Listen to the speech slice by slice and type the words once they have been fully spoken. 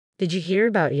Did you hear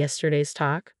about yesterday's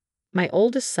talk? My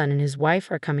oldest son and his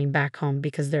wife are coming back home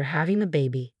because they're having a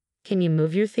baby. Can you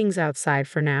move your things outside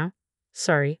for now?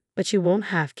 Sorry, but you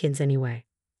won't have kids anyway.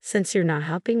 Since you're not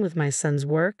helping with my son's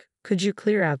work, could you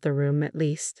clear out the room at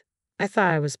least? I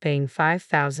thought I was paying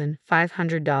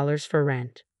 $5,500 for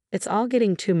rent. It's all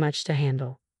getting too much to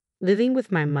handle. Living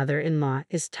with my mother-in-law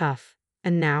is tough.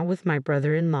 And now with my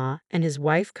brother-in-law and his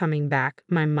wife coming back,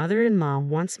 my mother-in-law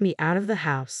wants me out of the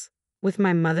house. With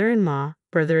my mother-in-law,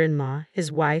 brother-in-law,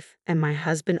 his wife, and my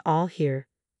husband all here,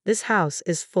 this house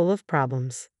is full of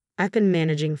problems. I've been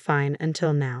managing fine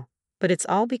until now, but it's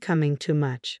all becoming too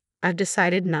much. I've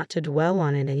decided not to dwell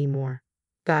on it anymore.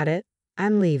 Got it?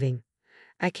 I'm leaving.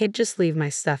 I can't just leave my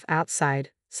stuff outside,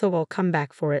 so I'll come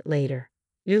back for it later.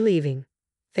 You're leaving.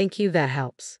 Thank you, that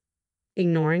helps.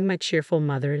 Ignoring my cheerful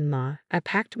mother-in-law, I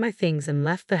packed my things and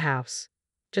left the house.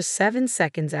 Just 7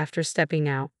 seconds after stepping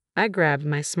out, I grabbed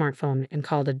my smartphone and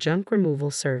called a junk removal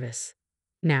service.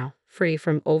 Now, free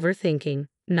from overthinking,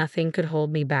 nothing could hold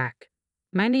me back.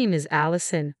 My name is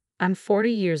Allison. I'm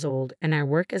 40 years old and I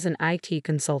work as an IT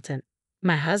consultant.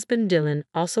 My husband Dylan,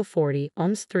 also 40,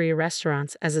 owns 3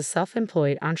 restaurants as a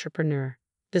self-employed entrepreneur.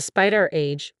 Despite our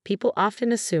age, people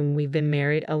often assume we've been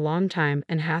married a long time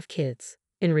and have kids.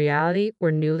 In reality,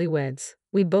 we're newlyweds.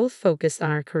 We both focused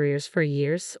on our careers for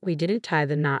years. We didn't tie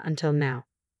the knot until now.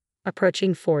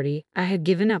 Approaching 40, I had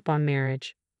given up on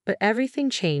marriage. But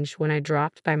everything changed when I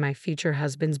dropped by my future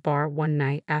husband's bar one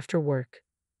night after work.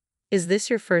 Is this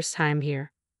your first time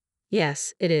here?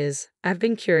 Yes, it is. I've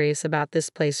been curious about this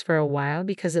place for a while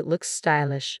because it looks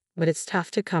stylish, but it's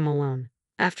tough to come alone.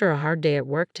 After a hard day at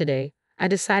work today, I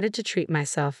decided to treat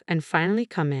myself and finally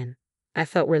come in. I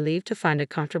felt relieved to find a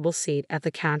comfortable seat at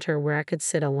the counter where I could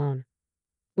sit alone.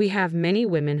 We have many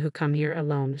women who come here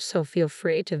alone, so feel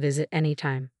free to visit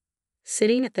anytime.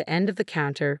 Sitting at the end of the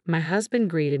counter, my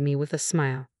husband greeted me with a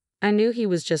smile. I knew he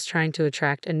was just trying to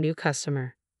attract a new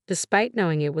customer. Despite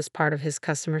knowing it was part of his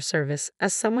customer service,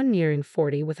 as someone nearing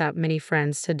 40 without many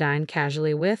friends to dine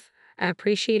casually with, I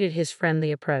appreciated his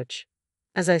friendly approach.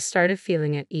 As I started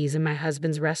feeling at ease in my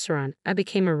husband's restaurant, I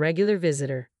became a regular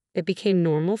visitor. It became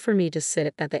normal for me to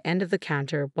sit at the end of the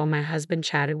counter while my husband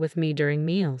chatted with me during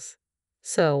meals.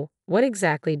 So, what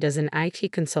exactly does an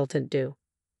IT consultant do?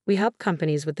 We help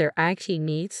companies with their IT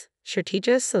needs,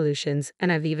 strategic solutions,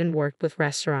 and I've even worked with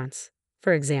restaurants.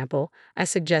 For example, I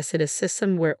suggested a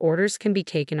system where orders can be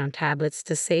taken on tablets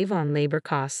to save on labor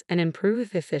costs and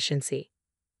improve efficiency.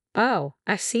 Oh,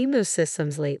 I've seen those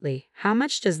systems lately. How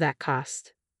much does that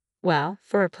cost? Well,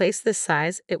 for a place this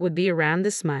size, it would be around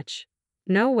this much.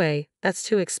 No way, that's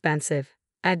too expensive.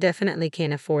 I definitely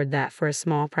can't afford that for a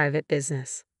small private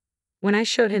business. When I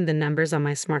showed him the numbers on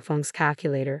my smartphone's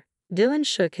calculator, Dylan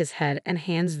shook his head and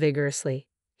hands vigorously.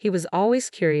 He was always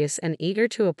curious and eager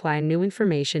to apply new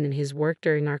information in his work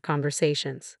during our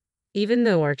conversations. Even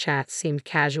though our chats seemed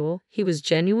casual, he was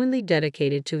genuinely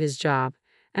dedicated to his job,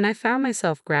 and I found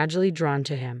myself gradually drawn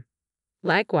to him.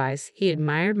 Likewise, he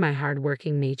admired my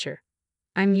hardworking nature.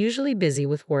 I'm usually busy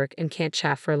with work and can't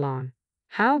chat for long.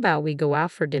 How about we go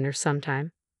out for dinner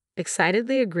sometime?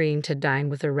 Excitedly agreeing to dine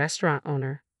with a restaurant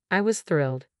owner, I was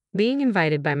thrilled. Being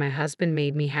invited by my husband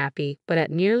made me happy, but at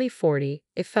nearly 40,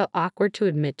 it felt awkward to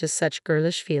admit to such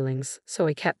girlish feelings, so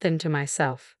I kept them to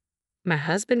myself. My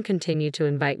husband continued to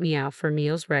invite me out for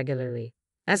meals regularly.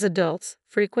 As adults,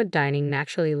 frequent dining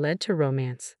naturally led to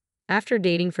romance. After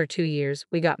dating for 2 years,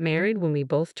 we got married when we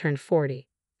both turned 40.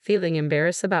 Feeling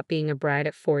embarrassed about being a bride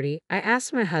at 40, I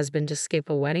asked my husband to skip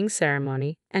a wedding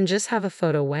ceremony and just have a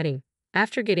photo wedding.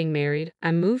 After getting married,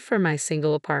 I moved from my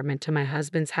single apartment to my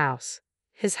husband's house.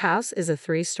 His house is a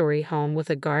 3-story home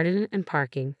with a garden and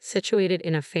parking, situated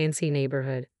in a fancy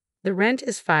neighborhood. The rent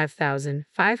is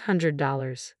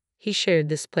 $5,500. He shared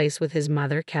this place with his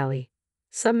mother, Kelly.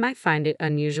 Some might find it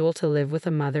unusual to live with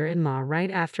a mother-in-law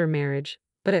right after marriage,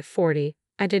 but at 40,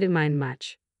 I didn't mind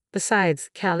much.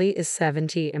 Besides, Kelly is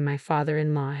 70 and my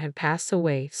father-in-law had passed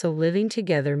away, so living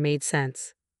together made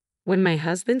sense. When my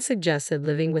husband suggested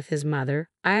living with his mother,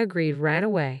 I agreed right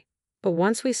away. But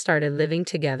once we started living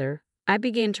together, I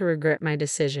began to regret my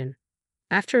decision.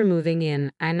 After moving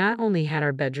in, I not only had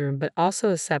our bedroom but also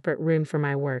a separate room for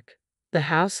my work. The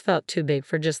house felt too big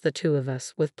for just the two of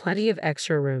us, with plenty of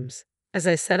extra rooms. As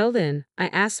I settled in, I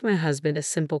asked my husband a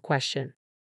simple question.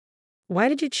 Why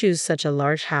did you choose such a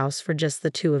large house for just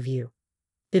the two of you?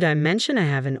 Did I mention I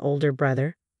have an older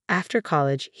brother? After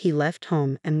college, he left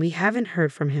home and we haven't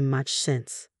heard from him much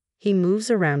since. He moves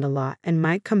around a lot and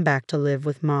might come back to live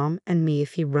with Mom and me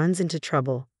if he runs into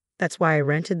trouble. That's why I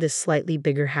rented this slightly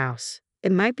bigger house.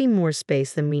 It might be more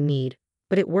space than we need,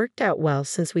 but it worked out well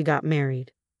since we got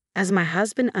married. As my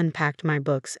husband unpacked my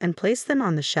books and placed them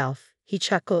on the shelf, he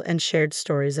chuckled and shared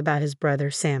stories about his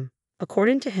brother Sam.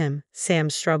 According to him, Sam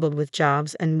struggled with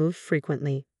jobs and moved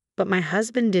frequently, but my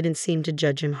husband didn't seem to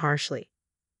judge him harshly.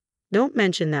 Don't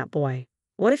mention that boy.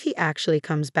 What if he actually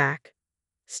comes back?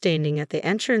 Standing at the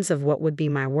entrance of what would be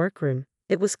my workroom,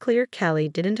 it was clear Kelly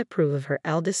didn't approve of her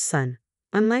eldest son.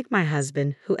 Unlike my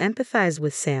husband, who empathized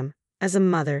with Sam, as a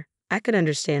mother, I could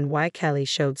understand why Kelly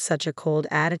showed such a cold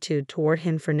attitude toward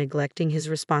him for neglecting his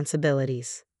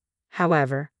responsibilities.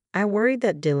 However, I worried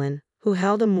that Dylan, who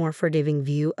held a more forgiving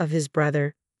view of his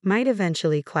brother, might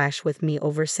eventually clash with me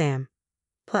over Sam.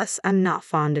 Plus, I'm not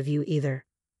fond of you either.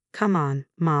 Come on,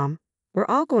 Mom. We're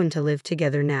all going to live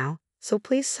together now, so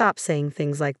please stop saying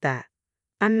things like that.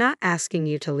 I'm not asking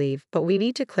you to leave, but we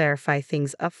need to clarify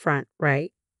things up front,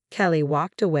 right? Kelly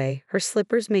walked away, her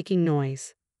slippers making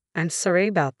noise. I'm sorry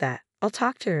about that. I'll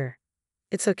talk to her.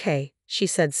 It's okay. She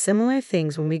said similar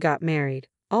things when we got married.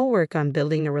 I'll work on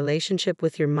building a relationship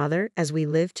with your mother as we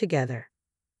live together.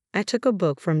 I took a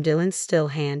book from Dylan's still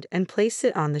hand and placed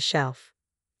it on the shelf.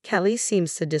 Kelly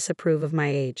seems to disapprove of my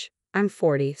age. I'm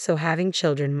 40, so having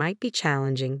children might be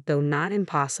challenging, though not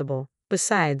impossible.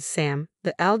 Besides, Sam,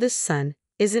 the eldest son,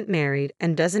 isn't married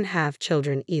and doesn't have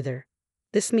children either.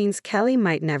 This means Kelly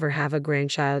might never have a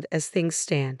grandchild as things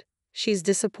stand. She's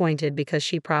disappointed because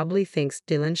she probably thinks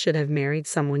Dylan should have married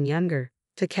someone younger.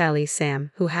 To Kelly,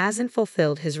 Sam, who hasn't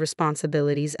fulfilled his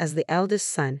responsibilities as the eldest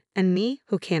son, and me,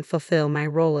 who can't fulfill my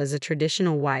role as a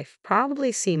traditional wife,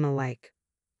 probably seem alike.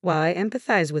 While I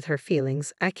empathize with her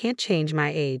feelings, I can't change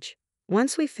my age.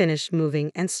 Once we finished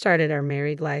moving and started our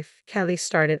married life, Kelly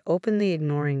started openly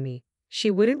ignoring me.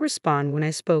 She wouldn't respond when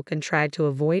I spoke and tried to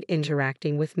avoid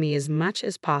interacting with me as much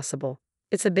as possible.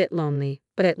 It's a bit lonely,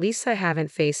 but at least I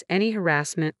haven't faced any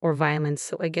harassment or violence,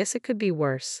 so I guess it could be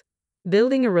worse.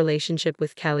 Building a relationship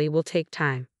with Kelly will take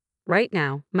time. Right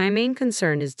now, my main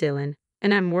concern is Dylan,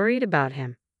 and I'm worried about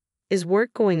him. Is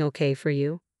work going okay for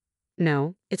you?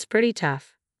 No, it's pretty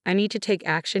tough. I need to take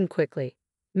action quickly.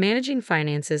 Managing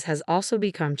finances has also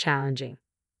become challenging.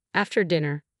 After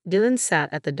dinner, Dylan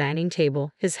sat at the dining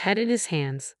table, his head in his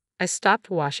hands. I stopped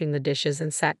washing the dishes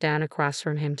and sat down across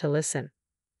from him to listen.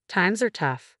 Times are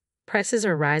tough. Prices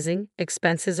are rising,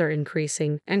 expenses are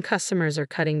increasing, and customers are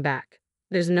cutting back.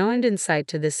 There's no end in sight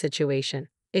to this situation.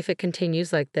 If it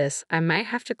continues like this, I might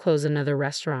have to close another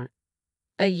restaurant.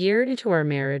 A year into our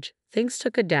marriage, things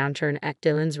took a downturn at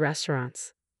Dylan's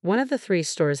restaurants. One of the 3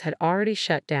 stores had already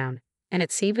shut down, and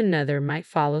it seemed another might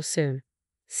follow soon.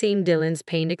 Seeing Dylan's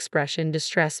pained expression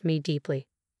distressed me deeply.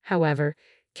 However,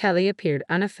 Kelly appeared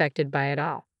unaffected by it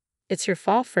all. It's your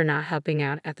fault for not helping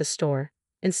out at the store.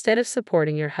 Instead of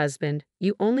supporting your husband,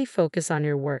 you only focus on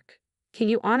your work. Can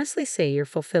you honestly say you're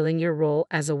fulfilling your role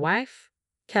as a wife?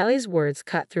 Kelly's words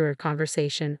cut through our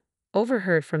conversation,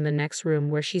 overheard from the next room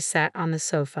where she sat on the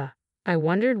sofa. I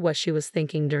wondered what she was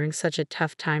thinking during such a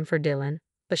tough time for Dylan,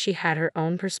 but she had her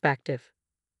own perspective.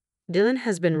 Dylan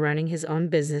has been running his own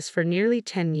business for nearly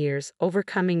 10 years,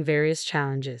 overcoming various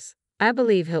challenges. I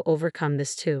believe he'll overcome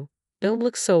this too. Don't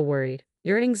look so worried.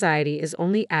 Your anxiety is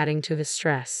only adding to his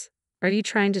stress. Are you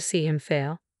trying to see him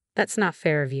fail? That's not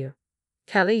fair of you.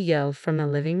 Kelly yelled from the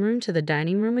living room to the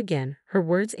dining room again, her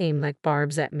words aimed like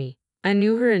barbs at me. I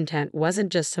knew her intent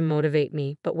wasn't just to motivate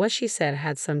me, but what she said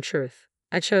had some truth.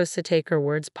 I chose to take her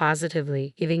words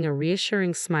positively, giving a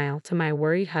reassuring smile to my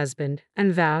worried husband,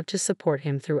 and vowed to support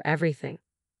him through everything.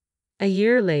 A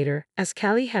year later, as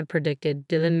Kelly had predicted,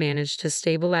 Dylan managed to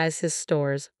stabilize his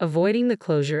stores, avoiding the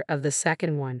closure of the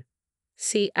second one.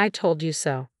 See, I told you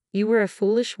so. You were a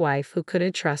foolish wife who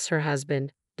couldn't trust her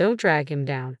husband. Don't drag him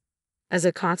down. As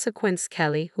a consequence,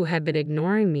 Kelly, who had been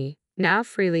ignoring me, now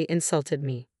freely insulted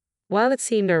me. While it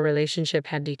seemed our relationship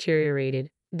had deteriorated,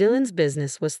 Dylan's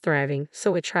business was thriving,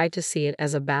 so I tried to see it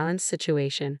as a balanced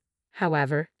situation.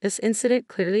 However, this incident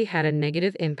clearly had a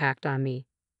negative impact on me.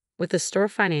 With the store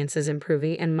finances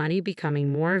improving and money becoming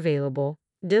more available,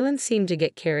 Dylan seemed to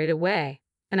get carried away,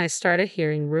 and I started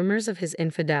hearing rumors of his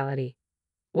infidelity.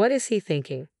 What is he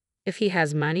thinking? If he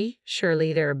has money,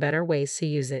 surely there are better ways to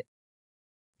use it.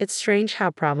 It's strange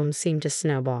how problems seem to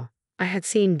snowball. I had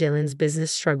seen Dylan's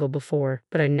business struggle before,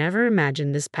 but I never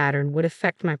imagined this pattern would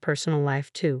affect my personal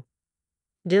life too.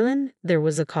 Dylan, there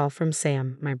was a call from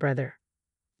Sam, my brother.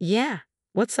 Yeah,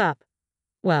 what's up?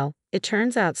 Well, it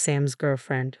turns out Sam's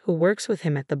girlfriend, who works with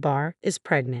him at the bar, is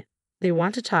pregnant. They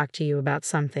want to talk to you about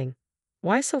something.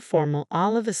 Why so formal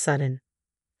all of a sudden?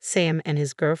 Sam and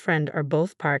his girlfriend are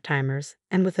both part-timers,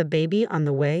 and with a baby on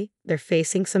the way, they're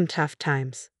facing some tough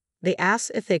times. They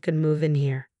asked if they could move in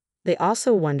here. They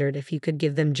also wondered if you could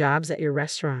give them jobs at your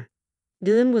restaurant.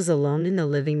 Dylan was alone in the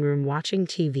living room watching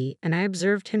TV, and I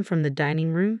observed him from the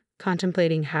dining room,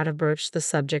 contemplating how to broach the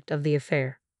subject of the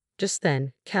affair. Just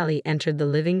then, Kelly entered the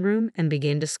living room and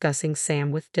began discussing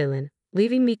Sam with Dylan,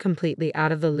 leaving me completely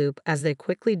out of the loop as they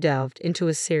quickly delved into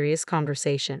a serious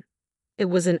conversation. It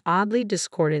was an oddly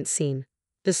discordant scene.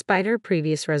 Despite her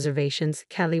previous reservations,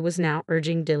 Kelly was now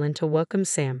urging Dylan to welcome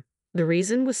Sam. The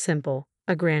reason was simple: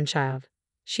 a grandchild.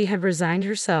 She had resigned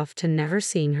herself to never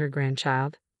seeing her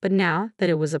grandchild, but now that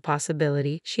it was a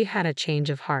possibility, she had a change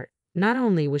of heart. Not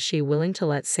only was she willing to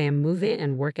let Sam move in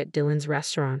and work at Dylan's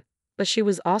restaurant, but she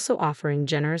was also offering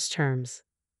generous terms.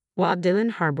 While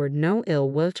Dylan harbored no ill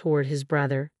will toward his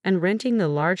brother, and renting the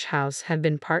large house had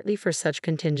been partly for such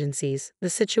contingencies, the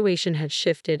situation had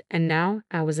shifted and now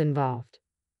I was involved.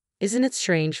 Isn't it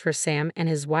strange for Sam and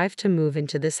his wife to move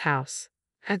into this house?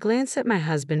 I glanced at my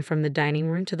husband from the dining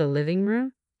room to the living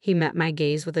room. He met my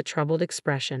gaze with a troubled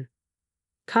expression.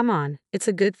 Come on, it's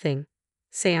a good thing.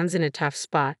 Sam's in a tough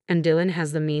spot, and Dylan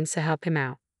has the means to help him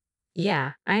out.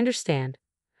 Yeah, I understand.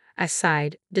 I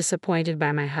sighed, disappointed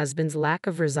by my husband's lack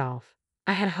of resolve.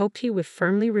 I had hoped he would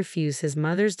firmly refuse his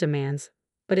mother's demands,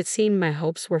 but it seemed my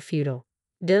hopes were futile.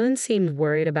 Dylan seemed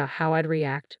worried about how I'd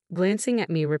react, glancing at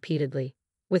me repeatedly.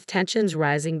 With tensions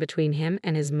rising between him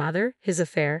and his mother, his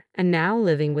affair, and now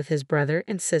living with his brother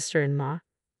and sister-in-law,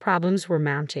 problems were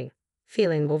mounting.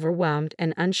 Feeling overwhelmed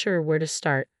and unsure where to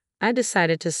start, I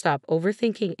decided to stop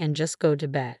overthinking and just go to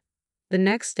bed. The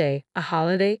next day, a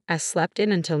holiday, I slept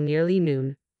in until nearly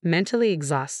noon, mentally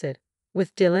exhausted.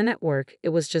 With Dylan at work, it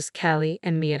was just Kelly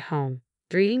and me at home.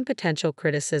 Dreading potential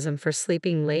criticism for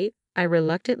sleeping late, I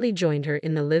reluctantly joined her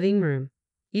in the living room.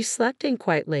 You slept in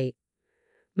quite late.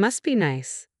 Must be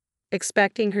nice.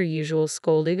 Expecting her usual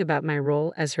scolding about my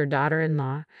role as her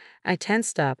daughter-in-law, I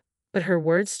tensed up, but her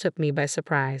words took me by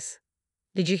surprise.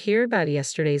 Did you hear about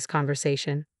yesterday's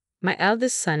conversation? My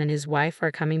eldest son and his wife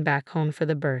are coming back home for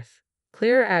the birth.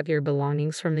 Clear out your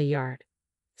belongings from the yard.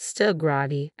 Still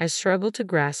groggy, I struggled to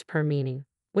grasp her meaning.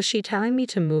 Was she telling me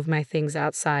to move my things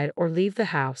outside or leave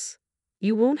the house?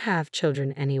 You won't have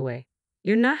children anyway.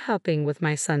 You're not helping with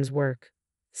my son's work.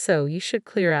 So you should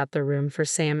clear out the room for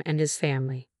Sam and his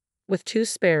family. With 2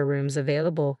 spare rooms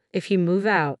available, if you move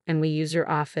out and we use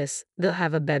your office, they'll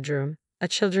have a bedroom, a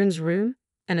children's room,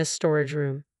 and a storage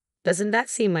room. Doesn't that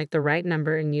seem like the right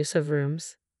number and use of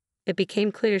rooms? It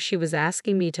became clear she was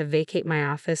asking me to vacate my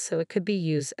office so it could be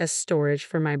used as storage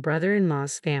for my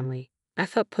brother-in-law's family. I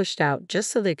felt pushed out just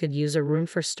so they could use a room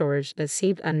for storage that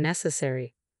seemed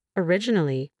unnecessary.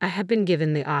 Originally, I had been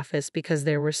given the office because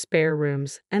there were spare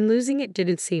rooms, and losing it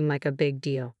didn't seem like a big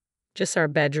deal. Just our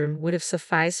bedroom would have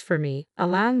sufficed for me,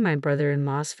 allowing my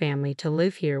brother-in-law's family to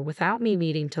live here without me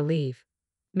needing to leave.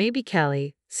 Maybe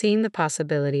Kelly, seeing the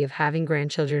possibility of having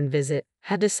grandchildren visit,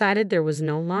 had decided there was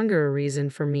no longer a reason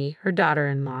for me, her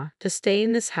daughter-in-law, to stay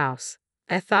in this house.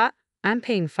 I thought, I'm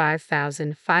paying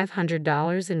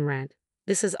 $5,500 in rent.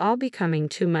 This is all becoming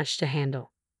too much to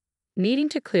handle. Needing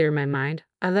to clear my mind,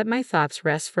 I let my thoughts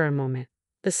rest for a moment.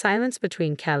 The silence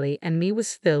between Kelly and me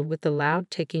was filled with the loud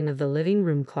ticking of the living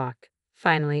room clock.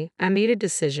 Finally, I made a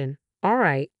decision. All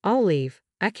right, I'll leave.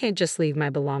 I can't just leave my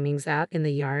belongings out in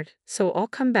the yard, so I'll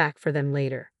come back for them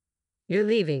later. You're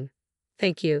leaving.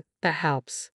 Thank you, that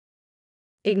helps.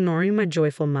 Ignoring my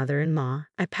joyful mother-in-law,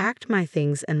 I packed my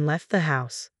things and left the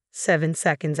house. 7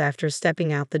 seconds after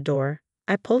stepping out the door,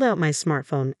 I pulled out my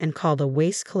smartphone and called a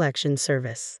waste collection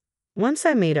service. Once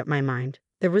I made up my mind,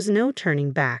 there was no turning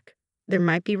back. There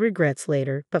might be regrets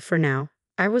later, but for now,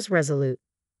 I was resolute.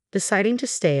 Deciding to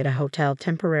stay at a hotel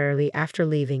temporarily after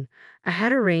leaving, I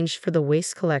had arranged for the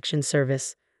waste collection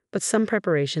service, but some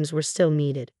preparations were still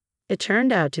needed. It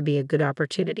turned out to be a good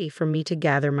opportunity for me to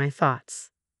gather my thoughts.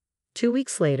 2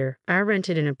 weeks later, I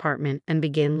rented an apartment and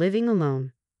began living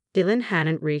alone. Dylan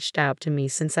hadn't reached out to me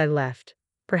since I left.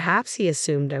 Perhaps he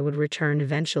assumed I would return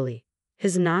eventually.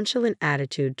 His nonchalant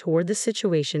attitude toward the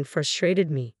situation frustrated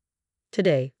me.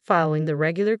 Today, following the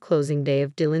regular closing day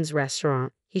of Dylan's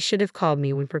restaurant, he should have called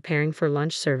me when preparing for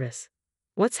lunch service.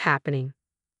 What's happening?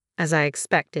 As I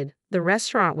expected, the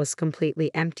restaurant was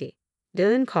completely empty.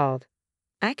 Dylan called.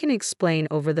 I can explain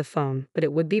over the phone, but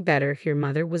it would be better if your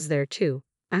mother was there too.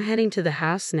 I'm heading to the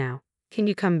house now. Can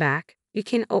you come back? You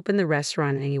can't open the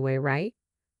restaurant anyway, right?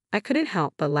 I couldn't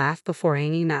help but laugh before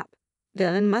hanging up.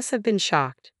 Dylan must have been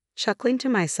shocked. Chuckling to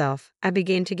myself, I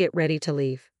began to get ready to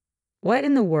leave. What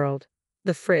in the world?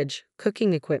 The fridge,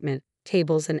 cooking equipment,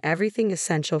 tables, and everything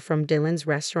essential from Dylan's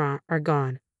restaurant are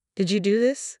gone. Did you do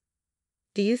this?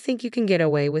 Do you think you can get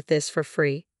away with this for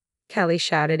free? Kelly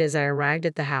shouted as I arrived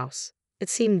at the house. It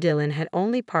seemed Dylan had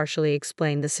only partially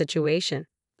explained the situation.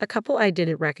 A couple I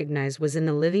didn't recognize was in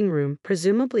the living room,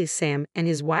 presumably Sam and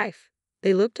his wife.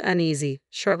 They looked uneasy,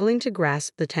 struggling to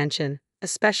grasp the tension,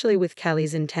 especially with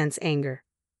Kelly's intense anger.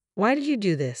 Why did you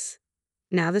do this?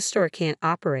 Now the store can't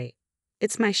operate.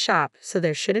 It's my shop, so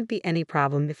there shouldn't be any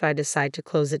problem if I decide to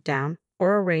close it down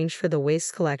or arrange for the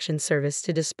waste collection service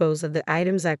to dispose of the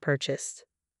items I purchased.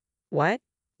 What?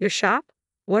 Your shop?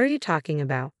 What are you talking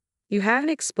about? You haven't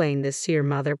explained this to your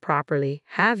mother properly,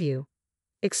 have you?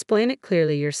 Explain it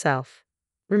clearly yourself.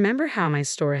 Remember how my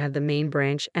store had the main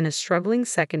branch and a struggling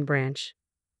second branch?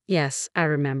 Yes, I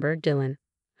remember, Dylan.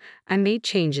 I made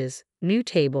changes, new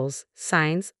tables,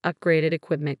 signs, upgraded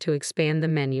equipment to expand the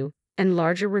menu, and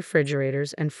larger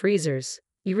refrigerators and freezers.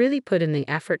 You really put in the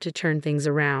effort to turn things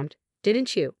around,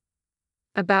 didn't you?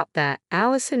 About that,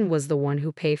 Allison was the one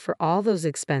who paid for all those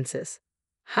expenses.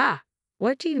 Ha!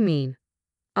 What do you mean?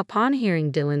 Upon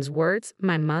hearing Dylan's words,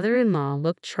 my mother-in-law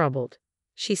looked troubled.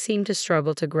 She seemed to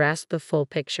struggle to grasp the full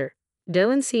picture.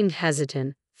 Dylan seemed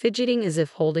hesitant, fidgeting as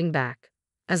if holding back.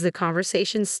 As the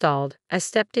conversation stalled, I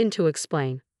stepped in to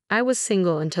explain. I was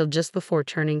single until just before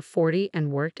turning 40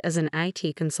 and worked as an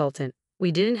IT consultant.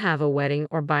 We didn't have a wedding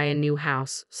or buy a new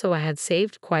house, so I had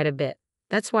saved quite a bit.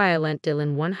 That's why I lent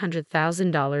Dylan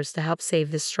 $100,000 to help save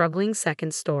this struggling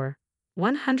second store.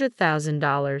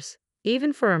 $100,000.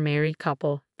 Even for a married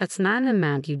couple, that's not an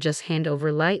amount you just hand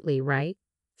over lightly, right?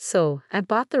 So, I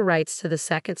bought the rights to the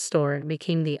second store and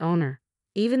became the owner.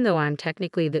 Even though I'm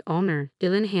technically the owner,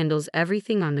 Dylan handles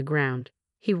everything on the ground.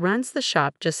 He runs the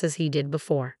shop just as he did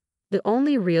before. The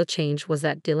only real change was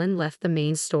that Dylan left the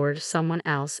main store to someone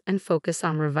else and focused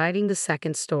on reviving the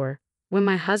second store. When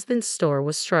my husband's store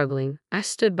was struggling, I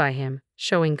stood by him,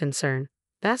 showing concern.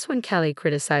 That's when Kelly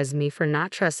criticized me for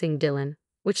not trusting Dylan,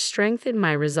 which strengthened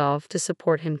my resolve to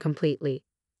support him completely.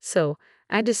 So,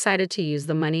 I decided to use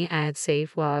the money I had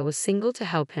saved while I was single to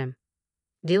help him.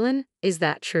 Dylan, is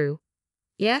that true?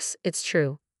 Yes, it's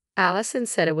true. Allison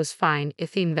said it was fine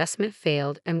if the investment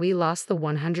failed and we lost the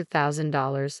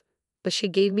 $100,000, but she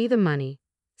gave me the money.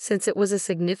 Since it was a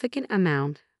significant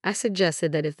amount, I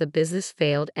suggested that if the business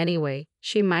failed anyway,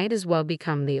 she might as well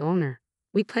become the owner.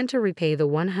 We plan to repay the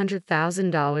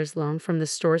 $100,000 loan from the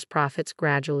store's profits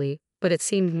gradually, but it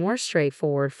seemed more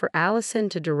straightforward for Allison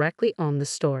to directly own the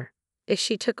store. If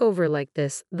she took over like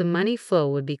this, the money flow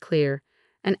would be clear,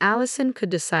 and Allison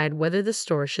could decide whether the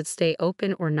store should stay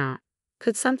open or not.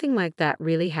 Could something like that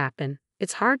really happen?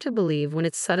 It's hard to believe when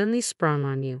it's suddenly sprung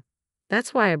on you.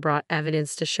 That's why I brought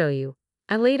evidence to show you.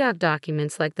 I laid out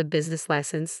documents like the business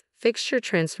license, fixture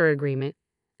transfer agreement,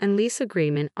 and lease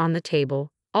agreement on the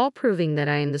table, all proving that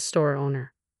I am the store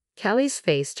owner. Kelly's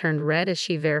face turned red as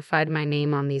she verified my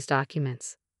name on these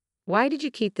documents. Why did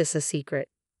you keep this a secret?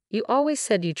 You always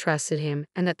said you trusted him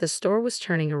and that the store was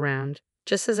turning around,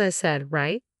 just as I said,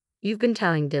 right? You've been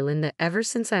telling Dylan that ever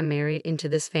since I married into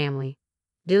this family.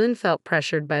 Dylan felt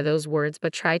pressured by those words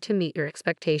but tried to meet your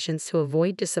expectations to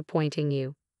avoid disappointing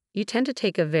you. You tend to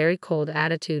take a very cold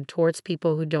attitude towards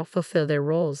people who don't fulfill their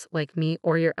roles, like me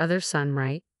or your other son,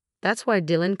 right? That's why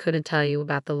Dylan couldn't tell you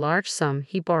about the large sum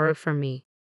he borrowed from me.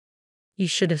 You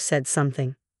should have said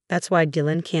something. That's why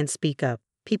Dylan can't speak up.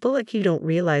 People like you don't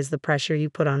realize the pressure you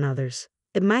put on others.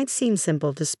 It might seem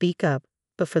simple to speak up,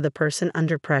 but for the person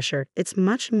under pressure, it's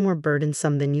much more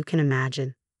burdensome than you can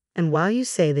imagine. And while you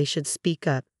say they should speak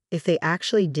up, if they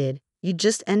actually did, you'd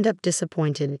just end up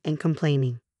disappointed and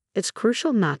complaining. It's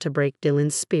crucial not to break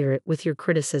Dylan's spirit with your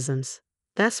criticisms.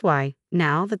 That's why,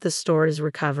 now that the store is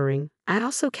recovering, I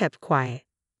also kept quiet.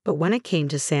 But when it came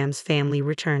to Sam's family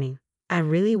returning, I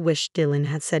really wished Dylan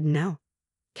had said no.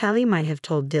 Kelly might have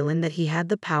told Dylan that he had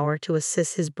the power to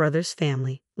assist his brother's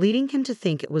family, leading him to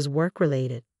think it was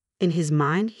work-related. In his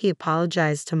mind, he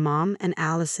apologized to Mom and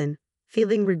Allison,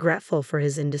 feeling regretful for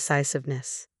his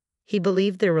indecisiveness. He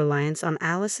believed their reliance on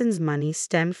Allison's money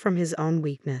stemmed from his own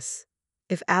weakness.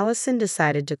 If Allison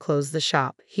decided to close the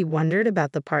shop, he wondered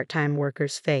about the part-time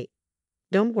workers' fate.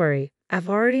 Don't worry, I've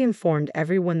already informed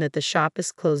everyone that the shop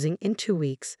is closing in 2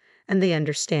 weeks, and they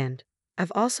understand.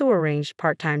 I've also arranged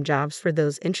part-time jobs for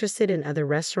those interested in other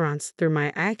restaurants through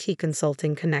my IT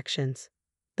consulting connections.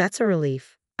 That's a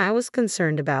relief. I was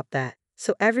concerned about that,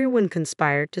 so everyone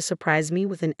conspired to surprise me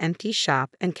with an empty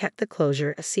shop and kept the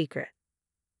closure a secret.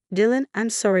 Dylan,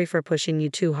 I'm sorry for pushing you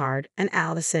too hard, and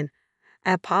Allison,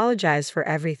 I apologize for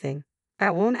everything. I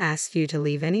won't ask you to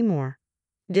leave anymore.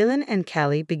 Dylan and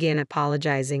Kelly began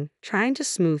apologizing, trying to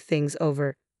smooth things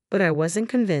over, but I wasn't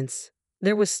convinced.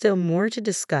 There was still more to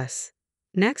discuss.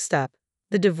 Next up,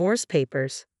 the divorce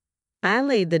papers. I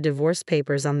laid the divorce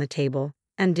papers on the table,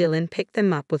 and Dylan picked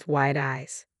them up with wide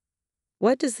eyes.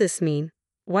 What does this mean?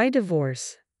 Why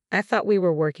divorce? I thought we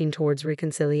were working towards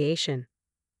reconciliation.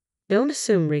 Don't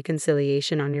assume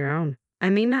reconciliation on your own. I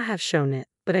may not have shown it,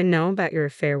 but I know about your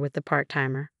affair with the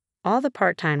part-timer. All the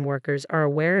part-time workers are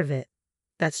aware of it.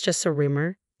 That's just a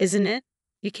rumor, isn't it?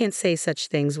 You can't say such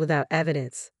things without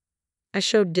evidence. I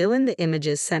showed Dylan the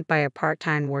images sent by a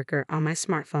part-time worker on my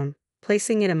smartphone,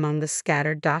 placing it among the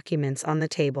scattered documents on the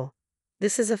table.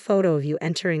 This is a photo of you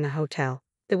entering a hotel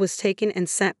that was taken and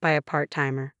sent by a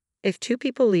part-timer. If two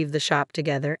people leave the shop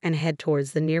together and head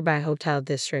towards the nearby hotel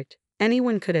district,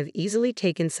 anyone could have easily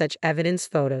taken such evidence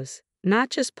photos, not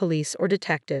just police or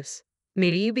detectives.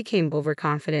 Maybe you became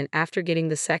overconfident after getting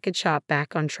the second shop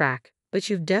back on track, but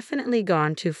you've definitely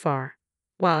gone too far.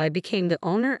 While I became the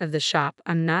owner of the shop,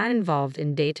 I'm not involved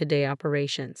in day-to-day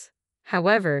operations.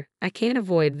 However, I can't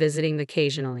avoid visiting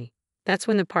occasionally. That's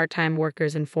when the part-time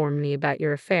workers informed me about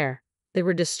your affair. They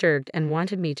were disturbed and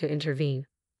wanted me to intervene.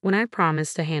 When I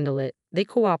promised to handle it, they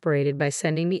cooperated by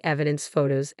sending me evidence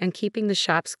photos and keeping the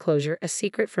shop's closure a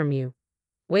secret from you.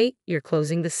 Wait, you're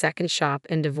closing the second shop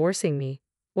and divorcing me.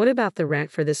 What about the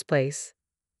rent for this place?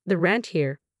 The rent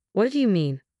here? What do you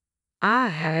mean? I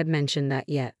had mentioned that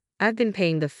yet. I've been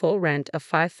paying the full rent of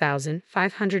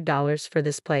 $5,500 for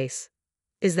this place.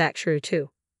 Is that true too?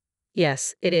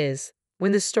 Yes, it is.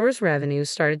 When the store's revenue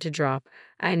started to drop,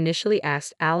 I initially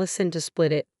asked Allison to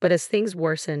split it, but as things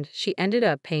worsened, she ended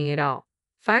up paying it all.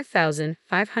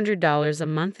 $5,500 a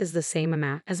month is the same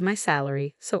amount as my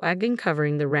salary, so I've been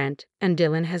covering the rent, and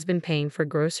Dylan has been paying for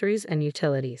groceries and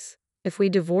utilities. If we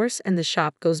divorce and the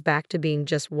shop goes back to being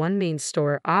just one main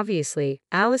store, obviously,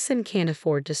 Allison can't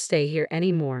afford to stay here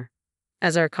anymore.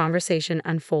 As our conversation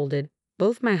unfolded,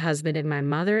 both my husband and my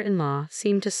mother-in-law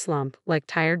seemed to slump like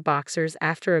tired boxers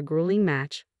after a grueling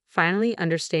match, finally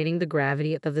understanding the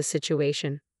gravity of the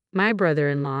situation. My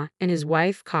brother-in-law and his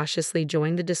wife cautiously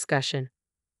joined the discussion.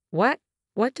 What?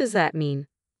 What does that mean?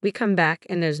 We come back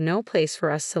and there's no place for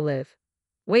us to live.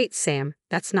 Wait, Sam,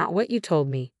 that's not what you told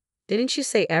me. Didn't you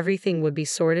say everything would be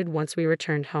sorted once we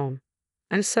returned home?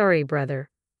 I'm sorry, brother.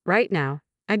 Right now,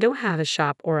 I don't have a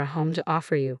shop or a home to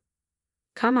offer you.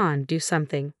 Come on, do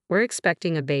something. We're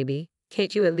expecting a baby.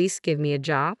 Can't you at least give me a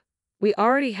job? We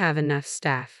already have enough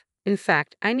staff. In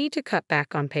fact, I need to cut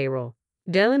back on payroll.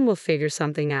 Dylan will figure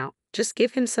something out. Just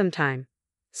give him some time.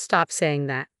 Stop saying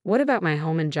that. What about my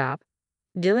home and job?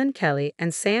 Dylan, Kelly,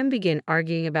 and Sam began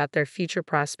arguing about their future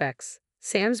prospects.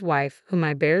 Sam's wife, whom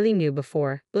I barely knew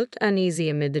before, looked uneasy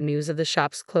amid the news of the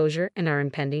shop's closure and our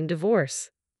impending divorce.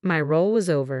 My role was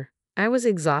over. I was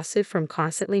exhausted from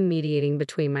constantly mediating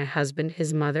between my husband,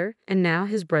 his mother, and now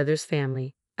his brother's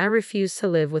family. I refused to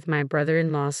live with my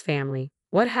brother-in-law's family.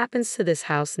 What happens to this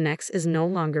house next is no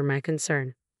longer my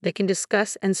concern. They can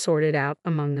discuss and sort it out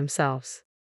among themselves.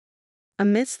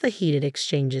 Amidst the heated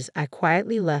exchanges, I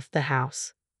quietly left the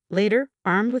house. Later,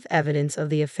 armed with evidence of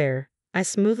the affair, I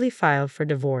smoothly filed for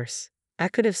divorce. I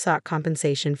could have sought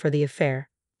compensation for the affair,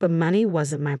 but money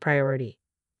wasn't my priority.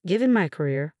 Given my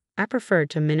career, I preferred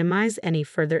to minimize any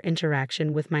further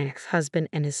interaction with my ex-husband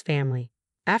and his family.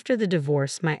 After the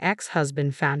divorce, my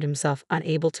ex-husband found himself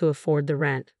unable to afford the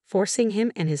rent, forcing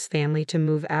him and his family to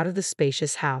move out of the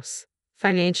spacious house.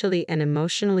 Financially and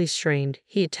emotionally strained,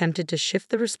 he attempted to shift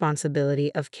the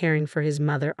responsibility of caring for his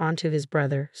mother onto his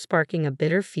brother, sparking a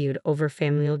bitter feud over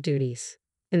familial duties.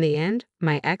 In the end,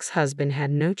 my ex-husband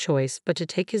had no choice but to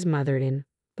take his mother in,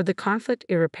 but the conflict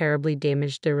irreparably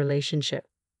damaged their relationship.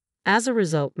 As a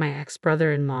result, my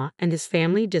ex-brother-in-law and his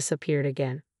family disappeared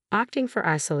again, opting for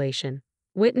isolation.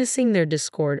 Witnessing their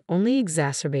discord only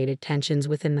exacerbated tensions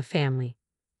within the family.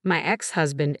 My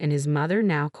ex-husband and his mother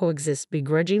now coexist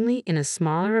begrudgingly in a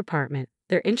smaller apartment,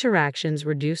 their interactions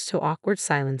reduced to awkward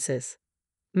silences.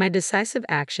 My decisive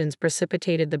actions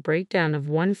precipitated the breakdown of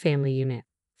one family unit.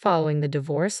 Following the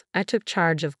divorce, I took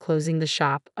charge of closing the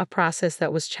shop, a process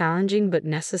that was challenging but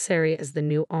necessary as the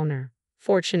new owner.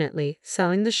 Fortunately,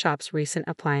 selling the shop's recent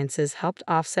appliances helped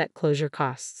offset closure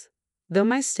costs. Though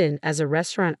my stint as a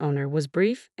restaurant owner was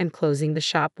brief and closing the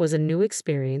shop was a new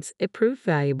experience, it proved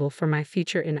valuable for my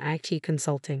future in IT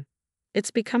consulting.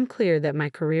 It's become clear that my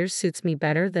career suits me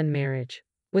better than marriage.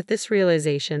 With this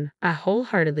realization, I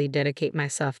wholeheartedly dedicate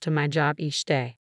myself to my job each day.